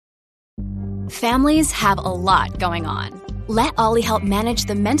Families have a lot going on. Let Ollie help manage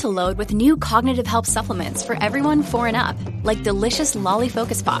the mental load with new cognitive help supplements for everyone 4 and up, like delicious Lolly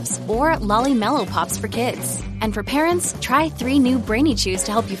Focus Pops or Lolly Mellow Pops for kids. And for parents, try 3 new Brainy Chews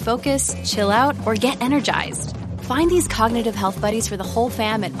to help you focus, chill out, or get energized. Find these cognitive health buddies for the whole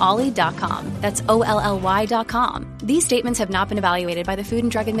fam at ollie.com. That's OLLY.com. These statements have not been evaluated by the Food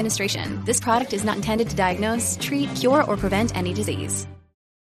and Drug Administration. This product is not intended to diagnose, treat, cure, or prevent any disease.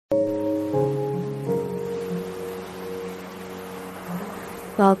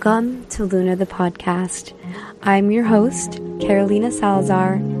 Welcome to Luna the podcast. I'm your host, Carolina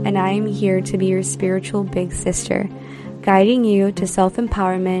Salazar, and I am here to be your spiritual big sister, guiding you to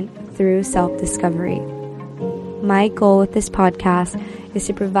self-empowerment through self-discovery. My goal with this podcast is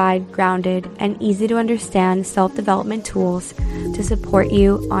to provide grounded and easy to understand self-development tools to support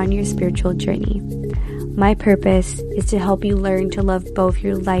you on your spiritual journey. My purpose is to help you learn to love both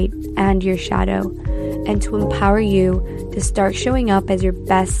your light and your shadow, and to empower you to start showing up as your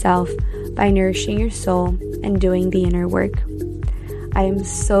best self by nourishing your soul and doing the inner work. I am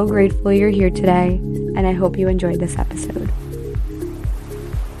so grateful you're here today, and I hope you enjoyed this episode.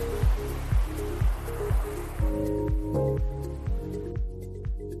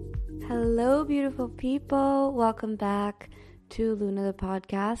 Hello, beautiful people. Welcome back to Luna the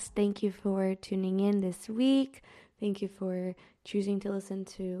podcast. Thank you for tuning in this week. Thank you for choosing to listen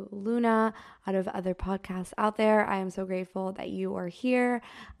to Luna out of other podcasts out there. I am so grateful that you are here.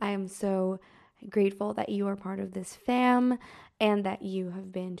 I am so grateful that you are part of this fam and that you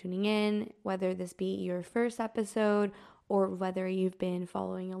have been tuning in, whether this be your first episode or whether you've been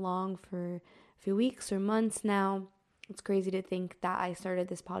following along for a few weeks or months now. It's crazy to think that I started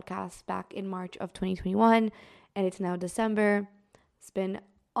this podcast back in March of 2021 and it's now December. It's been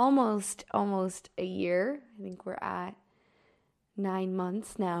almost a year. I think we're at 9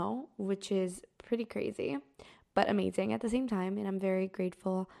 months now, which is pretty crazy, but amazing at the same time. And I'm very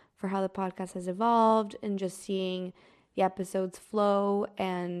grateful for how the podcast has evolved and just seeing the episodes flow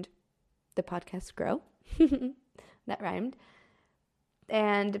and the podcast grow. That rhymed.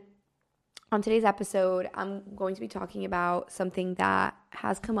 And on today's episode, I'm going to be talking about something that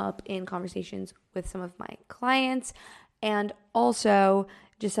has come up in conversations with some of my clients and also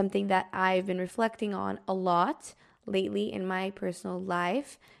just something that I've been reflecting on a lot lately in my personal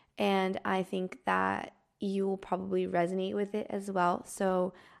life. And I think that you will probably resonate with it as well.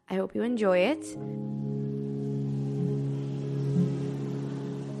 So I hope you enjoy it.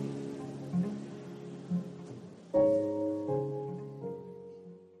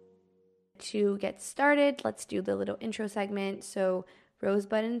 To get started, let's do the little intro segment. So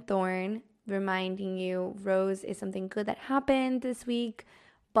Rosebud and Thorn, reminding you Rose is something good that happened this week,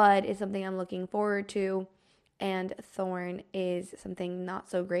 Bud is something I'm looking forward to, and Thorn is something not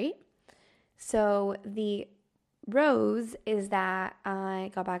so great. So the Rose is that I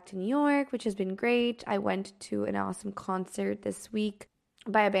got back to New York, which has been great. I went to an awesome concert this week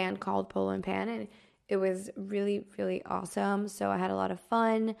by a band called Polo and Pan, and it was really, really awesome. So I had a lot of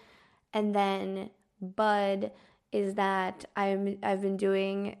fun. And then Bud is that I've been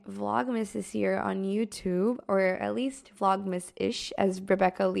doing Vlogmas this year on YouTube, or at least Vlogmas-ish, as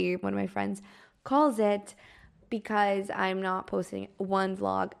Rebecca Lee, one of my friends, calls it, because I'm not posting one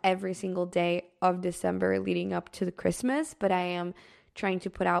vlog every single day of December leading up to the Christmas, but I am trying to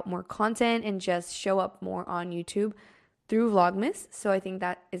put out more content and just show up more on YouTube through Vlogmas. So I think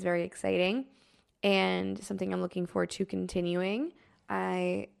that is very exciting and something I'm looking forward to continuing.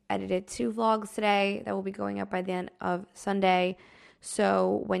 I edited 2 vlogs today that will be going up by the end of Sunday.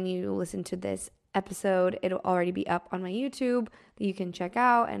 So when you listen to this episode, it'll already be up on my YouTube that you can check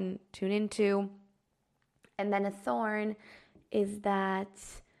out and tune into. And then a thorn is that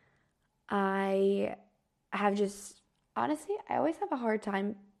I have just, honestly, I always have a hard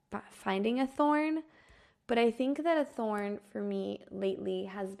time finding a thorn. But I think that a thorn for me lately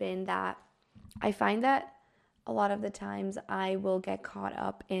has been that I find that a lot of the times I will get caught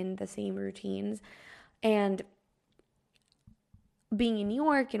up in the same routines, and being in New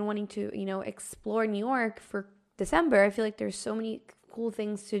York and wanting to, explore New York for December, I feel like there's so many cool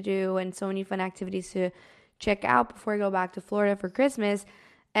things to do and so many fun activities to check out before I go back to Florida for Christmas.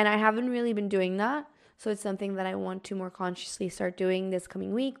 And I haven't really been doing that. So it's something that I want to more consciously start doing this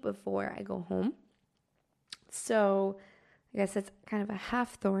coming week before I go home. So I guess that's kind of a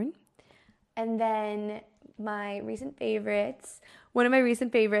half thorn. And then one of my recent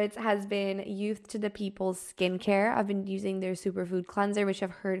favorites has been Youth to the People's Skincare. I've been using their Superfood Cleanser, which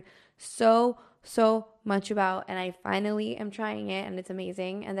I've heard so much about, and I finally am trying it, and it's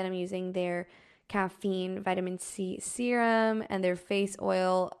amazing. And then I'm using their caffeine vitamin C serum and their face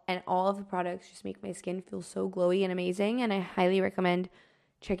oil, and all of the products just make my skin feel so glowy and amazing, and I highly recommend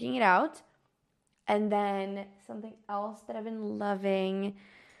checking it out. And then something else that I've been loving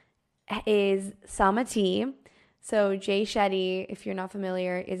is Sama Tea. So Jay Shetty, if you're not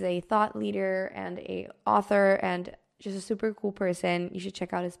familiar, is a thought leader and a author and just a super cool person. You should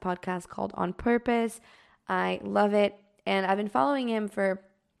check out his podcast called On Purpose. I love it. And I've been following him for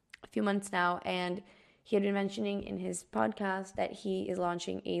a few months now, and he had been mentioning in his podcast that he is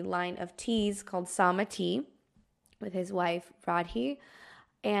launching a line of teas called Sama Tea with his wife, Radhi.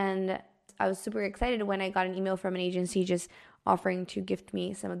 And I was super excited when I got an email from an agency just offering to gift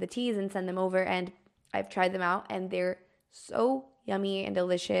me some of the teas and send them over. And I've tried them out, and they're so yummy and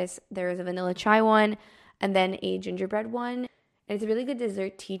delicious. There's a vanilla chai one and then a gingerbread one. And it's a really good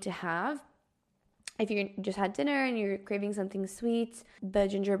dessert tea to have. If you just had dinner and you're craving something sweet, the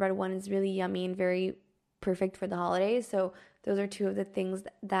gingerbread one is really yummy and very perfect for the holidays. So those are two of the things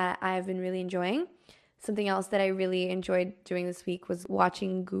that I've been really enjoying. Something else that I really enjoyed doing this week was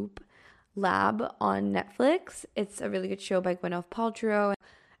watching Goop Lab on Netflix. It's a really good show by Gwyneth Paltrow,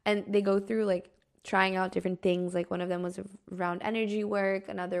 and they go through like trying out different things. Like one of them was around energy work,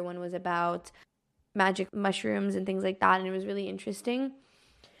 another one was about magic mushrooms and things like that, and it was really interesting.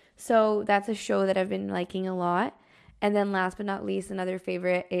 So that's a show that I've been liking a lot. And then last but not least, another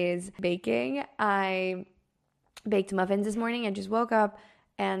favorite is baking. I baked muffins this morning. I just woke up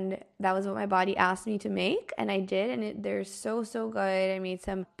and that was what my body asked me to make, and I did, and they're so good. I made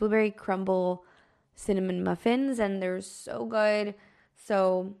some blueberry crumble cinnamon muffins, and they're so good.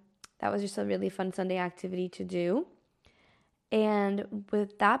 So that was just a really fun Sunday activity to do. And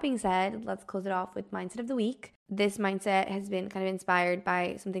with that being said, let's close it off with Mindset of the Week. This mindset has been kind of inspired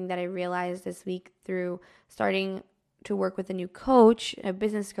by something that I realized this week through starting to work with a new coach, a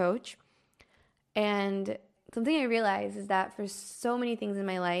business coach. And something I realized is that for so many things in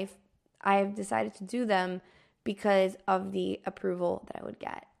my life, I've decided to do them because of the approval that I would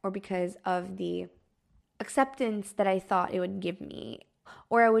get, or because of the acceptance that I thought it would give me.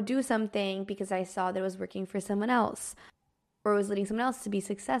 Or I would do something because I saw that it was working for someone else, or was leading someone else to be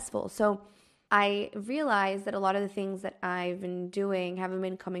successful. So I realized that a lot of the things that I've been doing haven't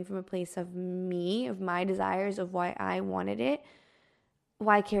been coming from a place of me, of my desires, of why I wanted it,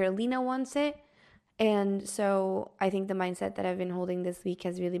 why Carolina wants it. And so I think the mindset that I've been holding this week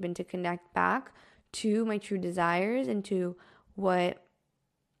has really been to connect back to my true desires and to what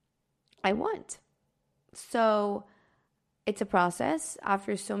I want. So it's a process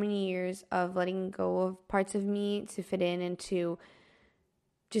after so many years of letting go of parts of me to fit in and to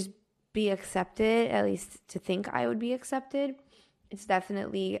just be accepted, at least to think I would be accepted. It's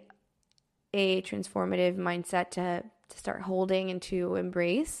definitely a transformative mindset to start holding and to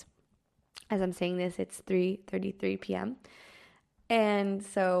embrace. As I'm saying this, it's 3:33 p.m. And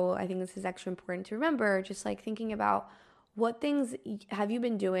so I think this is extra important to remember, just like thinking about what things have you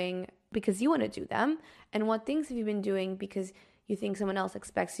been doing because you want to do them, and what things have you been doing because you think someone else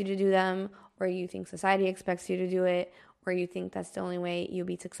expects you to do them, or you think society expects you to do it, or you think that's the only way you'll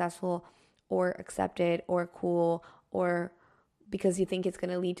be successful or accepted or cool, or because you think it's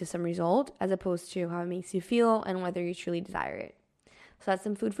going to lead to some result, as opposed to how it makes you feel and whether you truly desire it. So that's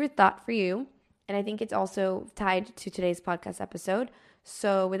some food for thought for you. And I think it's also tied to today's podcast episode.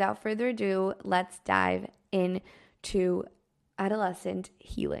 So without further ado, let's dive into adolescent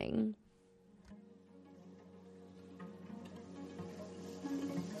healing.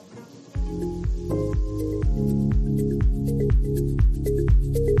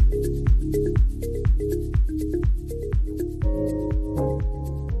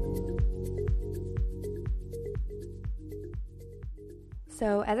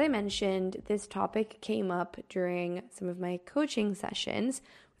 So as I mentioned, this topic came up during some of my coaching sessions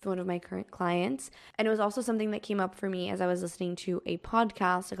with one of my current clients. And it was also something that came up for me as I was listening to a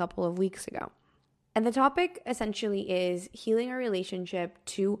podcast a couple of weeks ago. And the topic essentially is healing our relationship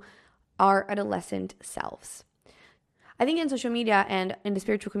to our adolescent selves. I think in social media and in the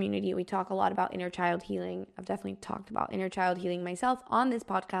spiritual community, we talk a lot about inner child healing. I've definitely talked about inner child healing myself on this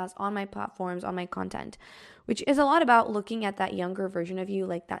podcast, on my platforms, on my content, which is a lot about looking at that younger version of you,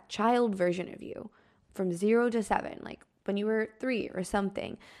 like that child version of you from 0 to 7, like when you were 3 or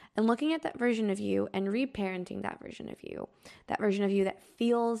something, and looking at that version of you and reparenting that version of you that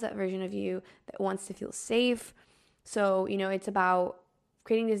feels, that version of you that wants to feel safe. So, it's about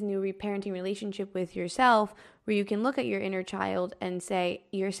creating this new reparenting relationship with yourself where you can look at your inner child and say,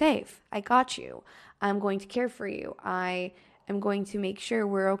 you're safe. I got you. I'm going to care for you. I am going to make sure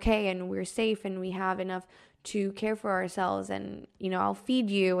we're okay and we're safe and we have enough to care for ourselves. And, I'll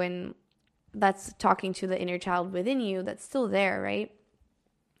feed you and that's talking to the inner child within you that's still there, right?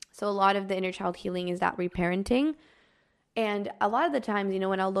 So a lot of the inner child healing is that reparenting. And a lot of the times,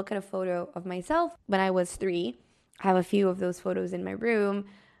 when I'll look at a photo of myself when I was 3, I have a few of those photos in my room.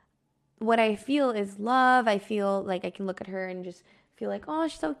 What I feel is love. I feel like I can look at her and just feel like, oh,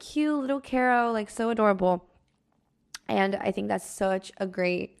 she's so cute, little Caro, like so adorable. And I think that's such a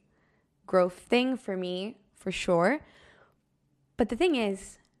great growth thing for me, for sure. But the thing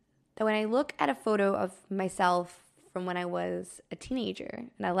is that when I look at a photo of myself from when I was a teenager,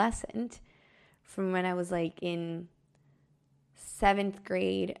 an adolescent, from when I was like in 7th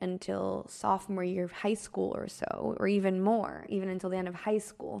grade until sophomore year of high school or so, or even more, even until the end of high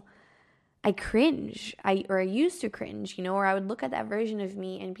school, I cringe. I used to cringe, or I would look at that version of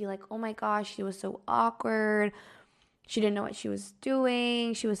me and be like, oh my gosh, she was so awkward. She didn't know what she was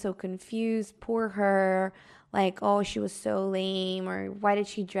doing. She was so confused. Poor her. Like, oh, she was so lame, or why did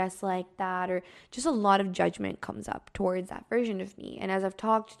she dress like that? Or just a lot of judgment comes up towards that version of me. And as I've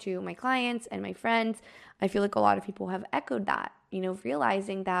talked to my clients and my friends, I feel like a lot of people have echoed that,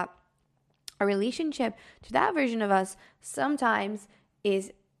 realizing that a relationship to that version of us sometimes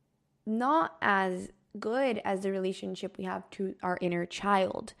is not as good as the relationship we have to our inner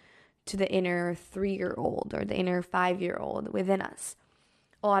child, to the inner 3-year-old or the inner 5-year-old within us.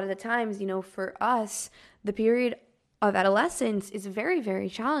 A lot of the times, for us, the period of adolescence is very, very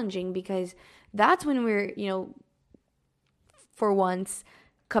challenging because that's when we're, for once,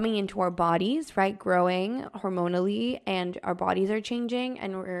 coming into our bodies, right? Growing hormonally, and our bodies are changing,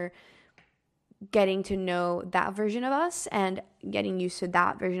 and we're getting to know that version of us and getting used to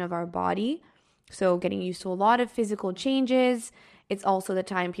that version of our body. So getting used to a lot of physical changes. It's also the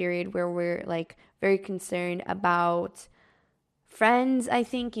time period where we're like very concerned about friends, I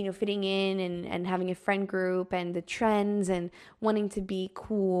think, fitting in and having a friend group and the trends and wanting to be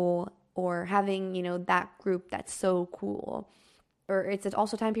cool, or having, that group that's so cool. Or it's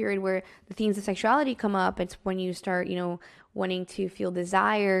also a time period where the themes of sexuality come up. It's when you start, wanting to feel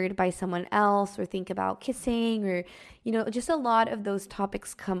desired by someone else, or think about kissing, or, just a lot of those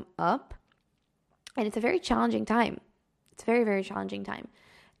topics come up. And it's a very challenging time. It's a very, very challenging time.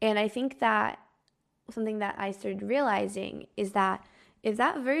 And I think that something that I started realizing is that if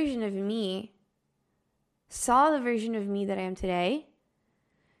that version of me saw the version of me that I am today,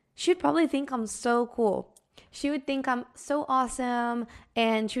 she would probably think I'm so cool. She would think I'm so awesome,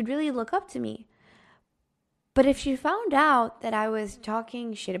 and she would really look up to me. But if she found out that I was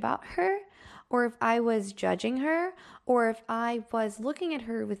talking shit about her, or if I was judging her, or if I was looking at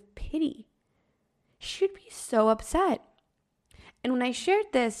her with pity, she'd be so upset. And when I shared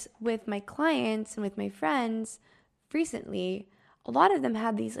this with my clients and with my friends recently, a lot of them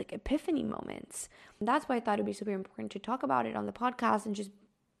had these like epiphany moments. And that's why I thought it'd be super important to talk about it on the podcast and just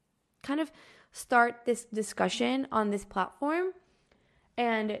kind of start this discussion on this platform,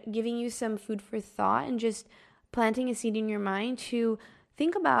 and giving you some food for thought and just planting a seed in your mind to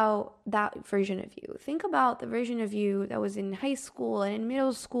think about that version of you. Think about the version of you that was in high school and in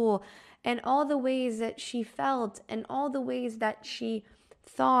middle school, and all the ways that she felt, and all the ways that she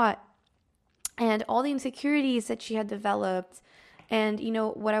thought, and all the insecurities that she had developed. And,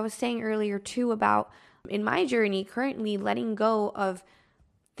 what I was saying earlier too about in my journey currently letting go of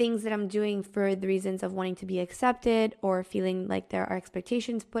things that I'm doing for the reasons of wanting to be accepted, or feeling like there are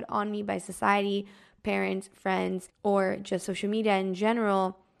expectations put on me by society, parents, friends, or just social media in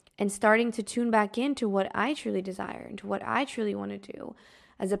general, and starting to tune back into what I truly desire and to what I truly want to do,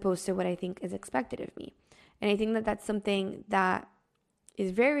 as opposed to what I think is expected of me. And I think that that's something that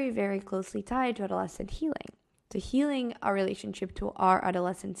is very, very closely tied to adolescent healing, to healing our relationship to our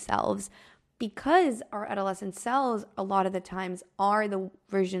adolescent selves, because our adolescent selves a lot of the times are the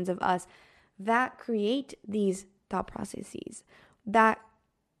versions of us that create these thought processes, that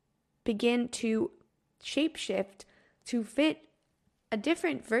begin to shapeshift to fit a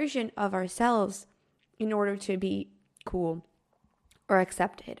different version of ourselves in order to be cool, or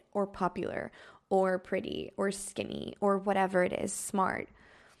accepted, or popular, or pretty, or skinny, or whatever it is, smart.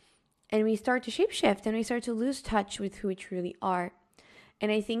 And we start to shapeshift, and we start to lose touch with who we truly are.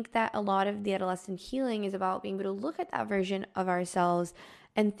 And I think that a lot of the adolescent healing is about being able to look at that version of ourselves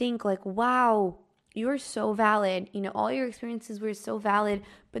and think like, wow, you're so valid. All your experiences were so valid,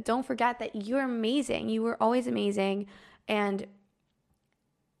 but don't forget that you're amazing. You were always amazing. And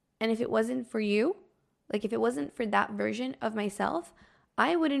if it wasn't for you, like if it wasn't for that version of myself,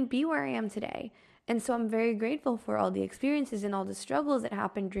 I wouldn't be where I am today. And so I'm very grateful for all the experiences and all the struggles that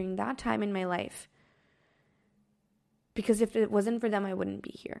happened during that time in my life. Because if it wasn't for them, I wouldn't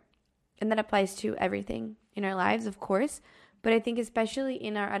be here. And that applies to everything in our lives, of course. But I think especially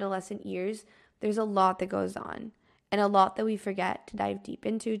in our adolescent years, there's a lot that goes on and a lot that we forget to dive deep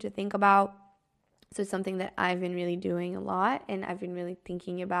into, to think about. So it's something that I've been really doing a lot, and I've been really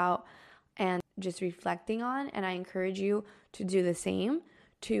thinking about and just reflecting on. And I encourage you to do the same,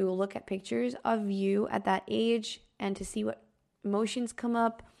 to look at pictures of you at that age and to see what emotions come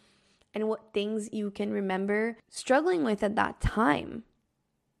up and what things you can remember struggling with at that time.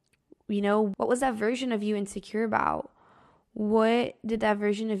 You know, what was that version of you insecure about? What did that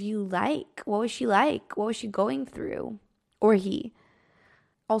version of you like? What was she like? What was she going through? Or he?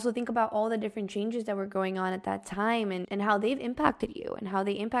 Also think about all the different changes that were going on at that time and how they've impacted you and how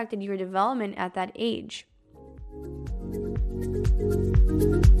they impacted your development at that age.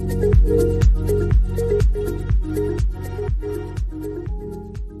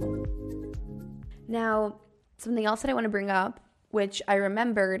 Now, something else that I want to bring up, which I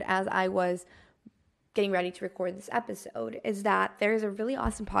remembered as I was getting ready to record this episode, is that there's a really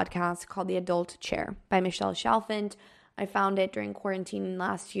awesome podcast called The Adult Chair by Michelle Chalfant. I found it during quarantine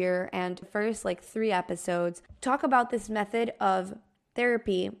last year, and the first 3 episodes talk about this method of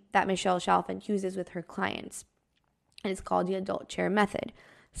therapy that Michelle Chalfant uses with her clients. And it's called the Adult Chair Method.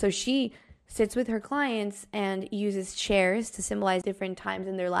 So she sits with her clients and uses chairs to symbolize different times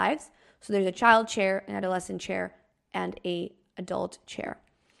in their lives. So there's a child chair, an adolescent chair, and an adult chair.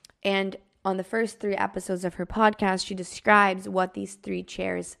 And on the first 3 episodes of her podcast, she describes what these 3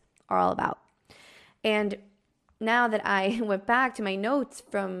 chairs are all about. And now that I went back to my notes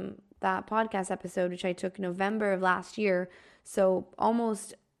from that podcast episode, which I took November of last year, so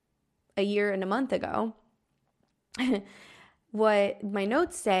almost a year and a month ago, what my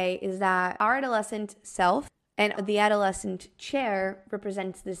notes say is that our adolescent self and the adolescent chair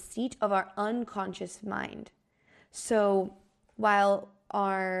represents the seat of our unconscious mind. So while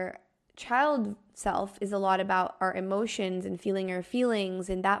our child self is a lot about our emotions and feeling our feelings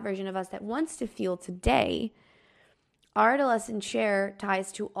and that version of us that wants to feel today, our adolescent chair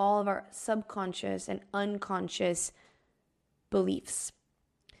ties to all of our subconscious and unconscious beliefs.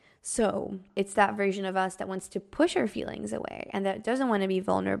 So it's that version of us that wants to push our feelings away and that doesn't want to be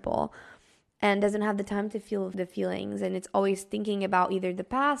vulnerable and doesn't have the time to feel the feelings. And it's always thinking about either the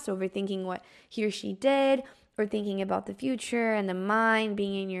past, overthinking what he or she did, or thinking about the future, and the mind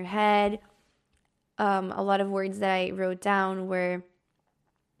being in your head. A lot of words that I wrote down were,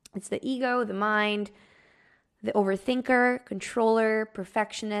 it's the ego, the mind, the overthinker, controller,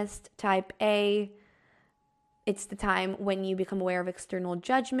 perfectionist, type A. It's the time when you become aware of external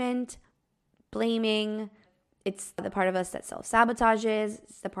judgment, blaming. It's the part of us that self-sabotages.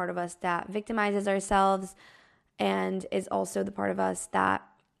 It's the part of us that victimizes ourselves, and is also the part of us that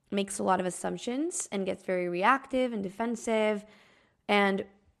makes a lot of assumptions and gets very reactive and defensive. And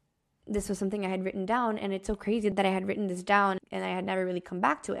this was something I had written down, and it's so crazy that I had written this down and I had never really come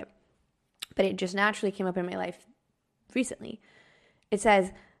back to it. But it just naturally came up in my life recently. It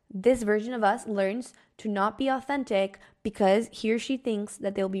says, this version of us learns to not be authentic because he or she thinks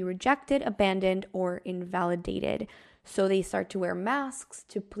that they'll be rejected, abandoned, or invalidated. So they start to wear masks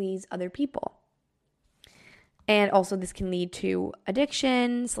to please other people. And also this can lead to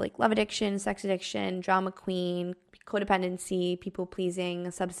addictions like love addiction, sex addiction, drama queen, codependency, people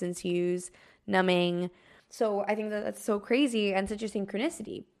pleasing, substance use, numbing. So I think that that's so crazy and such a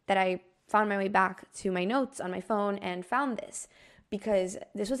synchronicity that I found my way back to my notes on my phone and found this, because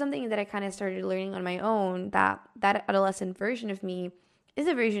this was something that I kind of started learning on my own, that adolescent version of me is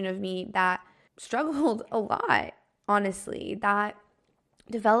a version of me that struggled a lot, honestly, that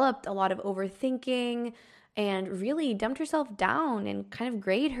developed a lot of overthinking and really dumped herself down and kind of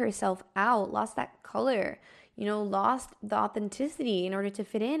grayed herself out, lost that color, lost the authenticity in order to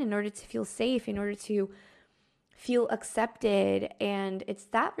fit in order to feel safe, in order to feel accepted. And it's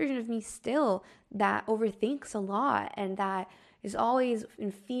that version of me still that overthinks a lot and that is always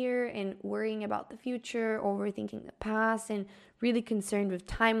in fear and worrying about the future, overthinking the past, and really concerned with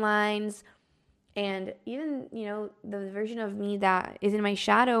timelines. And even, the version of me that is in my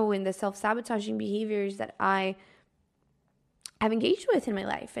shadow and the self-sabotaging behaviors that I have engaged with in my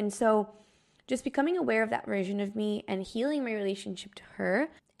life. And so just becoming aware of that version of me and healing my relationship to her.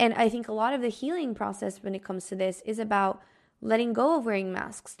 And I think a lot of the healing process when it comes to this is about letting go of wearing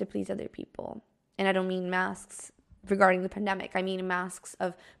masks to please other people. And I don't mean masks regarding the pandemic. I mean masks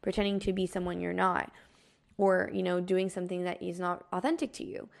of pretending to be someone you're not, or, doing something that is not authentic to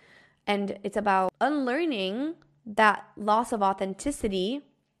you. And it's about unlearning that loss of authenticity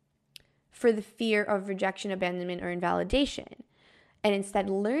for the fear of rejection, abandonment, or invalidation. And instead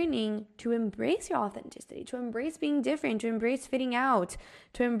learning to embrace your authenticity, to embrace being different, to embrace fitting out,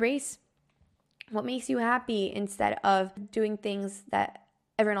 to embrace What makes you happy instead of doing things that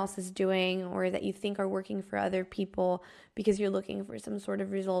everyone else is doing or that you think are working for other people because you're looking for some sort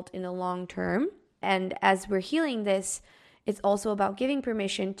of result in the long term. And as we're healing this, it's also about giving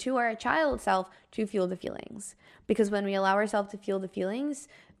permission to our child self to feel the feelings. Because when we allow ourselves to feel the feelings,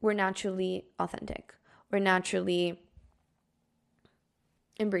 we're naturally authentic. We're naturally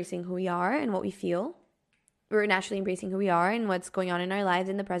embracing who we are and what we feel. We're naturally embracing who we are and what's going on in our lives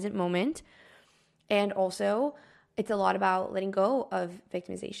in the present moment. And also, it's a lot about letting go of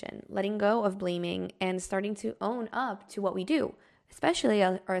victimization, letting go of blaming, and starting to own up to what we do, especially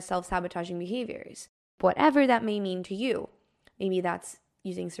our self-sabotaging behaviors. Whatever that may mean to you. Maybe that's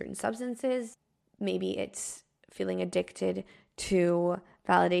using certain substances. Maybe it's feeling addicted to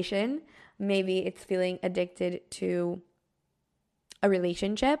validation. Maybe it's feeling addicted to a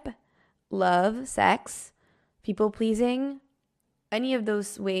relationship, love, sex, people-pleasing, any of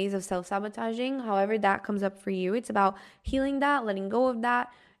those ways of self-sabotaging, however that comes up for you. It's about healing that, letting go of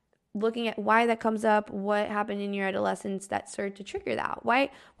that, looking at why that comes up, what happened in your adolescence that started to trigger that. Why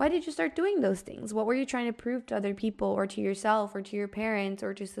did you start doing those things? What were you trying to prove to other people or to yourself or to your parents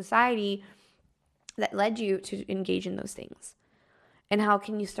or to society that led you to engage in those things? And how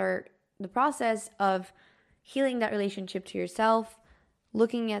can you start the process of healing that relationship to yourself,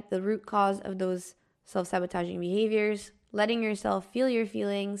 looking at the root cause of those self-sabotaging behaviors, letting yourself feel your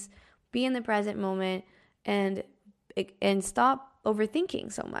feelings, be in the present moment, and stop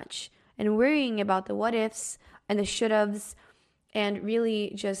overthinking so much and worrying about the what ifs and the should haves, and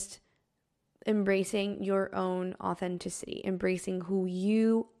really just embracing your own authenticity, embracing who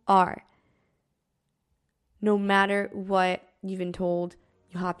you are, no matter what you've been told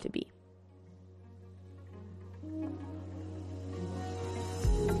you have to be.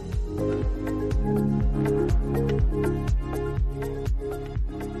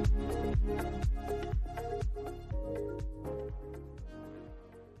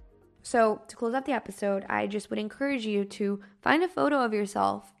 So to close out the episode, I just would encourage you to find a photo of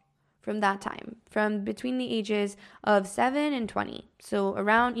yourself from that time, from between the ages of 7 and 20. So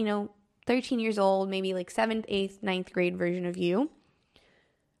around, 13 years old, maybe like 7th, 8th, 9th grade version of you.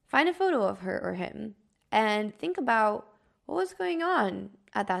 Find a photo of her or him and think about what was going on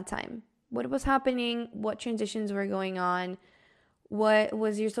at that time. What was happening? What transitions were going on? What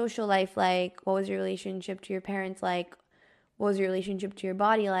was your social life like? What was your relationship to your parents like? What was your relationship to your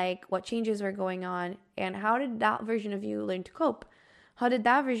body like? What changes were going on? And how did that version of you learn to cope? How did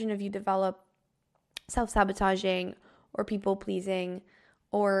that version of you develop self-sabotaging or people-pleasing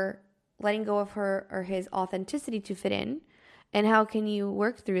or letting go of her or his authenticity to fit in? And how can you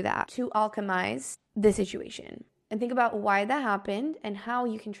work through that to alchemize the situation? And think about why that happened and how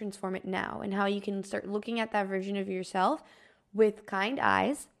you can transform it now and how you can start looking at that version of yourself with kind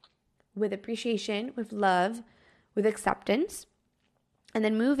eyes, with appreciation, with love, with acceptance, and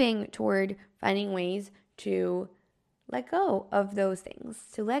then moving toward finding ways to let go of those things,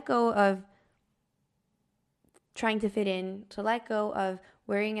 to let go of trying to fit in, to let go of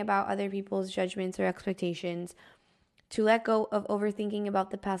worrying about other people's judgments or expectations, to let go of overthinking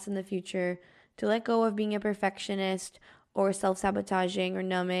about the past and the future, to let go of being a perfectionist or self-sabotaging or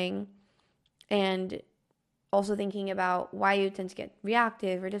numbing, and also thinking about why you tend to get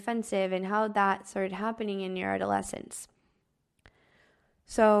reactive or defensive and how that started happening in your adolescence.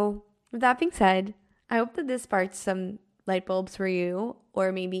 So with that being said, I hope that this sparked some light bulbs for you,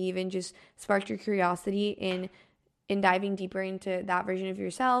 or maybe even just sparked your curiosity in diving deeper into that version of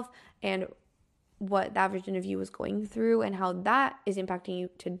yourself and what that version of you was going through and how that is impacting you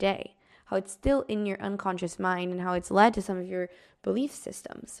today, how it's still in your unconscious mind and how it's led to some of your belief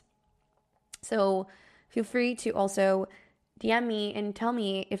systems. So feel free to also DM me and tell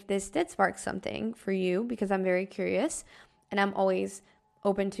me if this did spark something for you, because I'm very curious and I'm always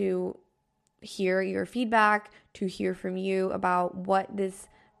open to hear your feedback, to hear from you about what this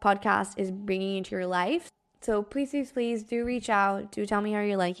podcast is bringing into your life. So please do reach out. Do tell me how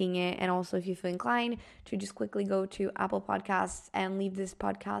you're liking it. And also, if you feel inclined to just quickly go to Apple Podcasts and leave this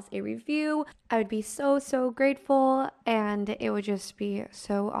podcast a review, I would be so grateful. And it would just be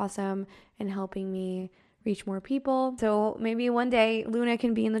so awesome in helping me reach more people. So maybe one day Luna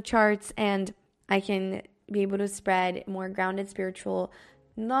can be in the charts and I can be able to spread more grounded spiritual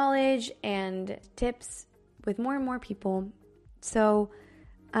knowledge and tips with more and more people. So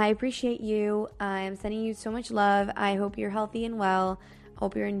I appreciate you. I'm sending you so much love. I hope you're healthy and well. I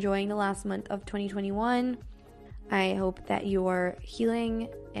hope you're enjoying the last month of 2021. I hope that you are healing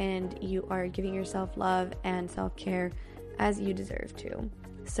and you are giving yourself love and self-care as you deserve to.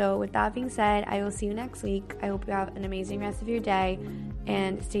 So with that being said, I will see you next week. I hope you have an amazing rest of your day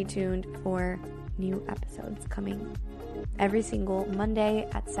and stay tuned for new episodes coming every single Monday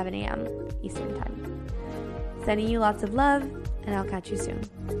at 7 a.m. Eastern Time. Sending you lots of love, and I'll catch you soon.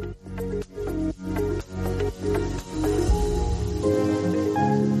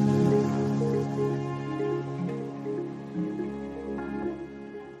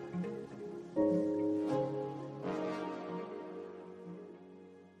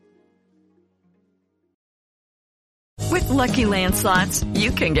 With Lucky Land Slots,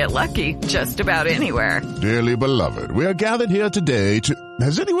 you can get lucky just about anywhere. Dearly beloved, we are gathered here today to...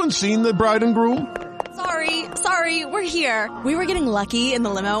 Has anyone seen the bride and groom? Sorry, we're here. We were getting lucky in the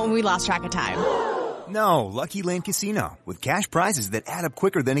limo and we lost track of time. No, Lucky Land Casino, with cash prizes that add up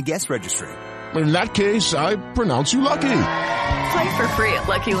quicker than a guest registry. In that case, I pronounce you lucky. Play for free at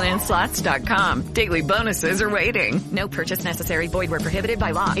LuckyLandSlots.com. Daily bonuses are waiting. No purchase necessary. Void where prohibited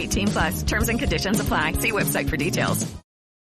by law. 18+. Terms and conditions apply. See website for details.